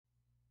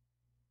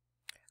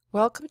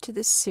Welcome to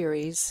this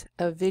series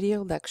of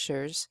video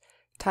lectures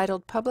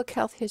titled Public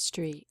Health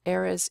History,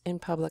 Eras in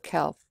Public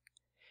Health,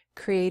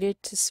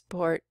 created to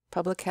support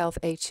Public Health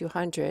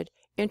A200,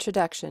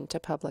 Introduction to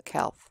Public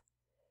Health.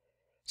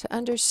 To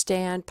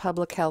understand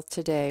public health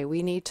today,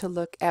 we need to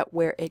look at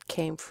where it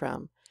came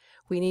from.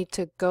 We need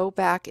to go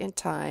back in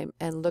time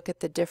and look at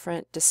the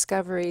different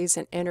discoveries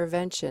and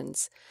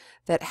interventions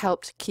that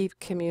helped keep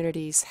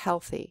communities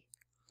healthy.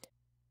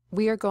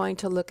 We are going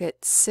to look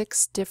at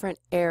 6 different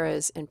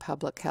eras in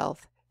public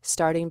health,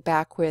 starting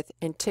back with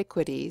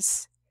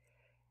antiquities,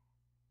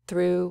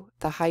 through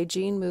the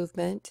hygiene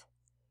movement,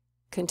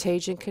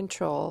 contagion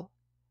control,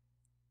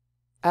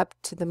 up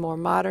to the more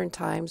modern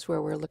times where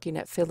we're looking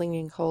at filling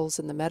in holes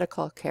in the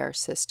medical care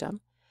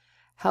system,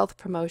 health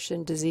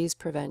promotion, disease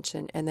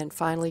prevention, and then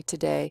finally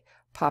today,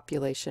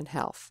 population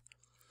health.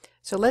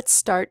 So let's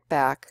start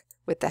back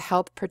with the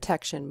health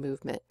protection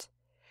movement.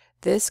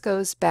 This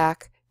goes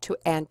back to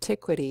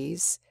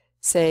antiquities,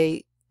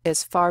 say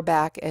as far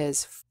back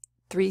as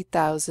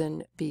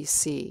 3000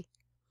 BC.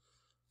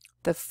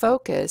 The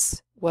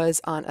focus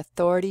was on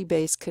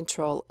authority-based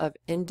control of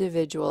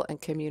individual and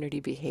community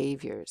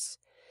behaviors.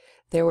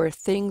 There were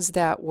things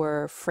that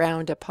were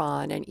frowned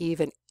upon and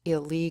even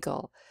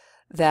illegal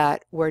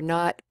that were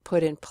not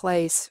put in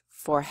place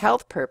for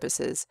health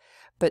purposes,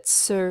 but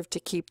served to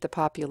keep the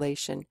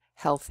population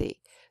healthy.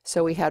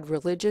 So we had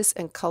religious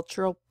and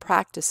cultural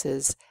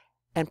practices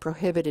and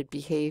prohibited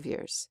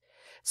behaviors.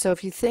 So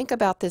if you think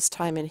about this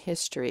time in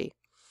history,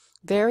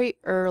 very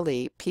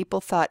early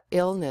people thought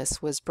illness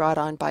was brought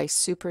on by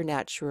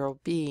supernatural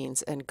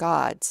beings and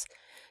gods.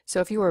 So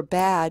if you were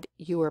bad,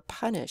 you were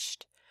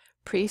punished.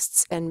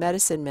 Priests and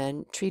medicine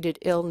men treated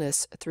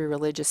illness through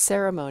religious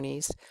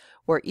ceremonies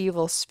where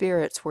evil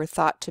spirits were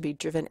thought to be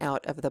driven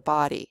out of the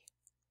body.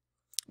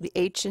 The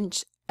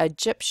ancient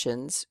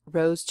Egyptians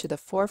rose to the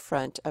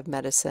forefront of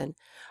medicine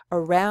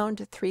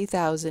around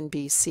 3000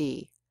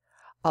 BC.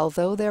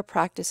 Although their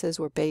practices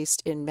were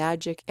based in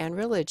magic and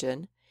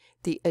religion,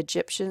 the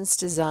Egyptians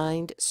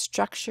designed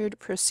structured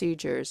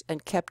procedures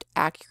and kept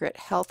accurate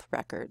health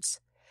records.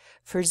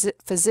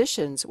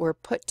 Physicians were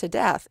put to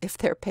death if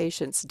their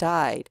patients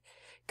died.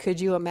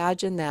 Could you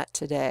imagine that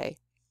today?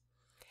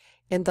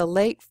 In the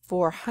late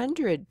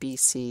 400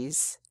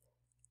 BCs,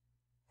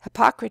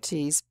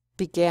 Hippocrates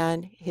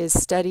began his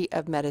study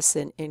of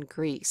medicine in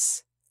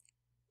Greece.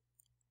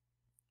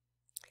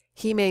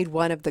 He made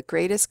one of the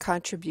greatest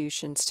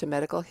contributions to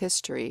medical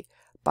history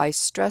by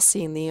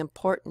stressing the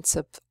importance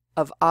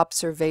of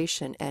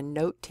observation and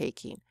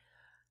note-taking.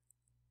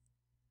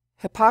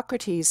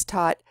 Hippocrates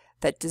taught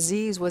that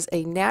disease was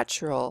a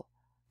natural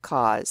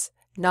cause,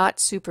 not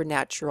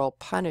supernatural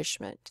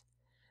punishment.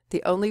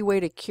 The only way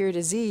to cure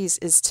disease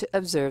is to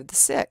observe the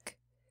sick.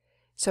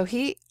 So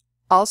he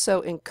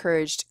also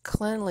encouraged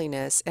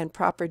cleanliness and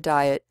proper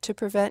diet to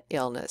prevent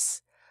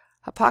illness.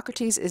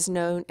 Hippocrates is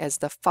known as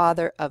the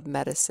father of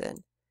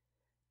medicine.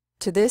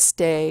 To this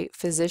day,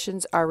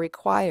 physicians are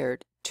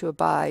required to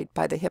abide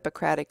by the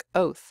Hippocratic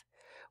Oath,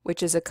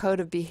 which is a code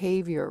of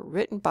behavior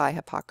written by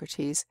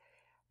Hippocrates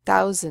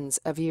thousands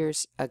of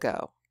years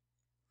ago.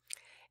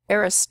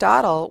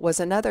 Aristotle was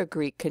another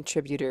Greek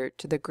contributor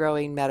to the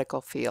growing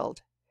medical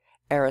field.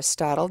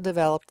 Aristotle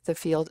developed the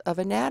field of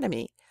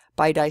anatomy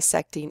by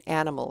dissecting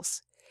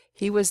animals.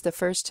 He was the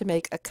first to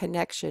make a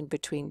connection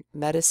between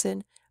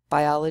medicine,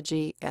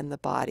 biology, and the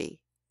body.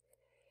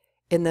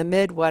 In the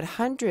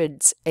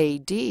mid-100s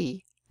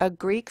AD, a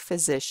Greek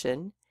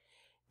physician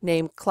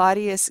named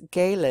Claudius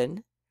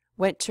Galen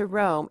went to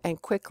Rome and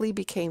quickly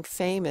became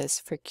famous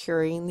for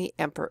curing the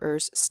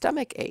emperor's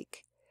stomach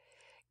ache.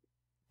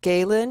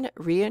 Galen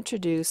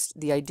reintroduced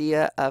the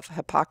idea of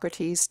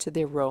Hippocrates to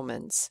the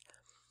Romans.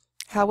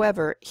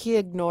 However, he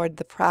ignored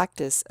the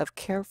practice of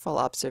careful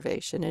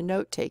observation and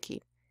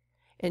note-taking.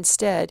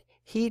 Instead,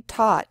 he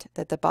taught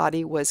that the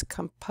body was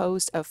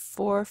composed of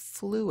 4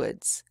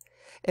 fluids.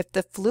 If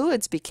the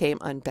fluids became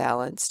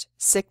unbalanced,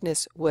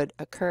 sickness would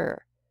occur.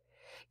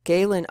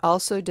 Galen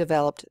also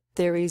developed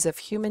theories of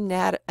human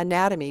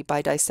anatomy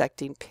by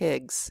dissecting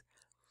pigs.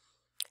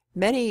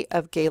 Many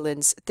of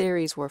Galen's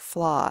theories were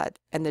flawed,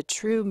 and the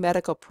true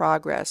medical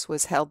progress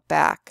was held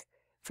back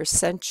for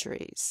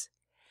centuries.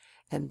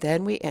 And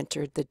then we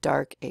entered the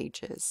Dark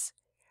Ages,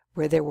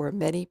 where there were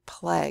many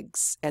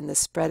plagues and the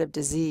spread of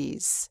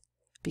disease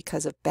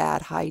because of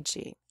bad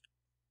hygiene.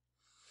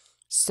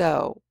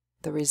 So,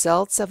 the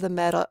results of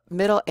the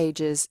Middle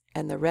Ages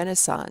and the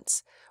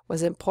Renaissance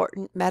was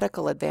important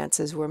medical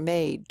advances were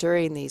made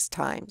during these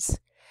times.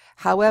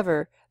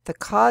 However, the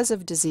cause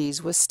of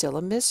disease was still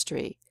a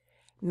mystery.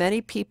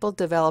 Many people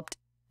developed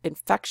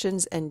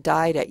infections and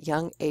died at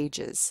young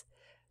ages.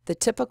 The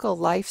typical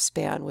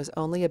lifespan was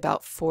only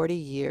about 40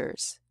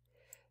 years.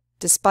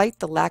 Despite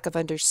the lack of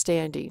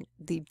understanding,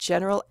 the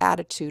general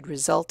attitude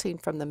resulting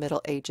from the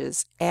Middle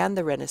Ages and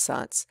the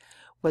Renaissance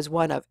was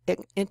one of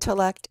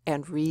intellect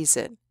and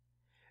reason.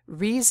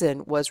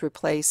 Reason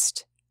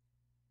replaced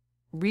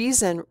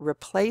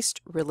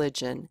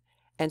religion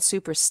and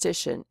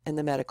superstition in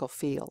the medical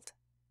field.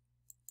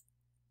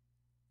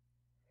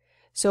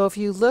 So if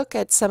you look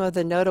at some of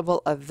the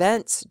notable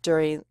events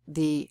during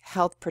the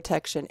health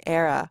protection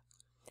era,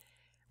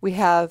 we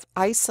have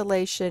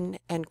isolation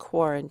and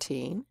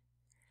quarantine.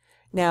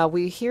 Now,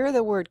 we hear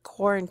the word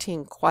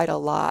quarantine quite a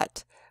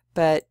lot,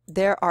 but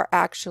there are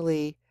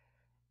actually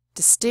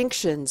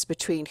distinctions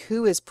between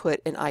who is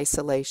put in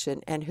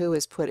isolation and who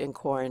is put in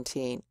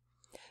quarantine.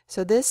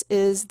 So this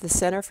is the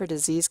Center for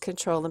Disease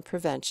Control and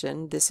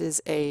Prevention. This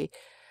is a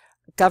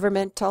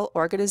governmental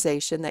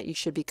organization that you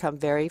should become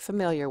very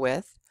familiar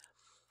with.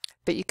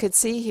 But you can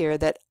see here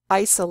that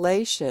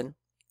isolation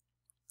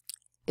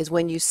is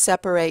when you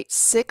separate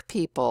sick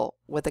people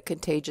with a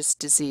contagious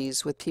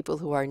disease with people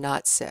who are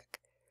not sick.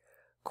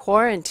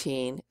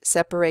 Quarantine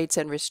separates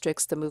and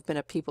restricts the movement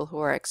of people who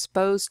are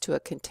exposed to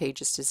a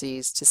contagious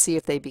disease to see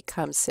if they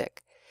become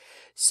sick.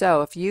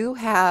 So if you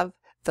have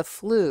the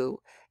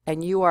flu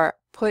and you are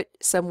put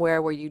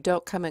somewhere where you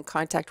don't come in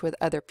contact with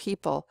other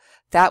people,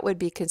 that would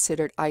be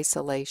considered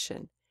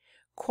isolation.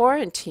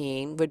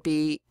 Quarantine would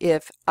be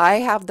if I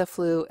have the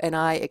flu and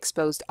I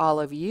exposed all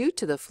of you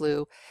to the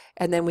flu,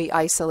 and then we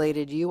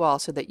isolated you all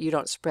so that you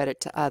don't spread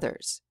it to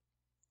others.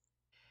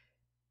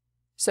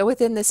 So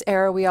within this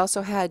era, we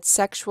also had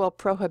sexual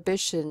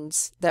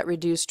prohibitions that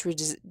reduced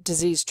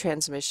disease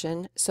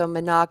transmission. So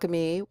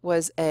monogamy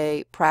was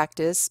a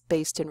practice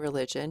based in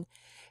religion.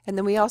 And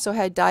then we also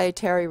had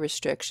dietary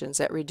restrictions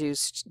that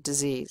reduced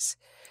disease.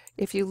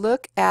 If you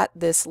look at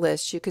this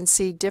list, you can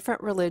see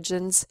different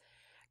religions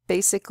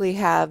basically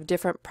have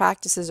different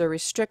practices or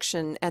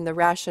restriction and the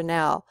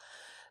rationale.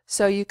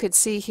 So you could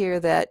see here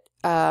that,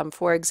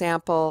 for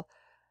example,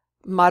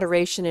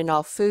 moderation in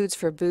all foods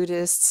for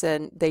Buddhists,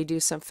 and they do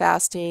some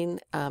fasting.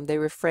 They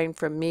refrain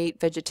from meat.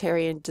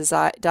 Vegetarian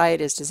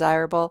diet is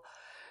desirable.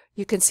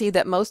 You can see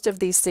that most of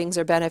these things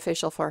are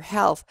beneficial for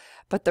health,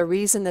 but the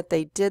reason that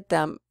they did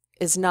them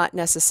is not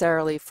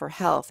necessarily for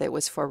health. It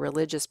was for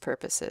religious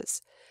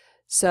purposes.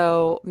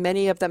 So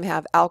many of them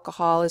have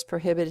alcohol is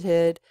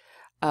prohibited,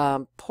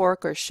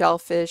 pork or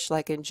shellfish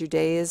like in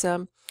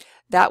Judaism.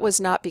 That was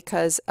not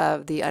because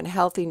of the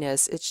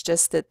unhealthiness. It's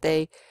just that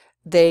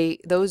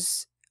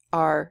those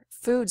are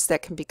foods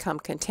that can become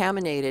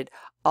contaminated,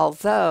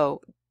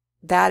 although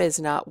that is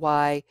not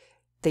why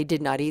they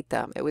did not eat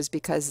them. It was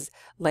because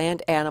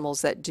land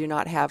animals that do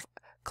not have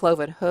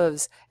cloven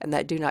hooves and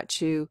that do not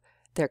chew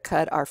their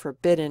cud are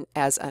forbidden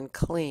as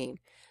unclean.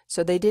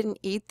 So they didn't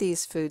eat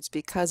these foods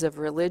because of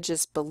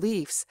religious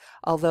beliefs,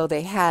 although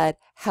they had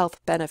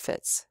health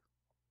benefits.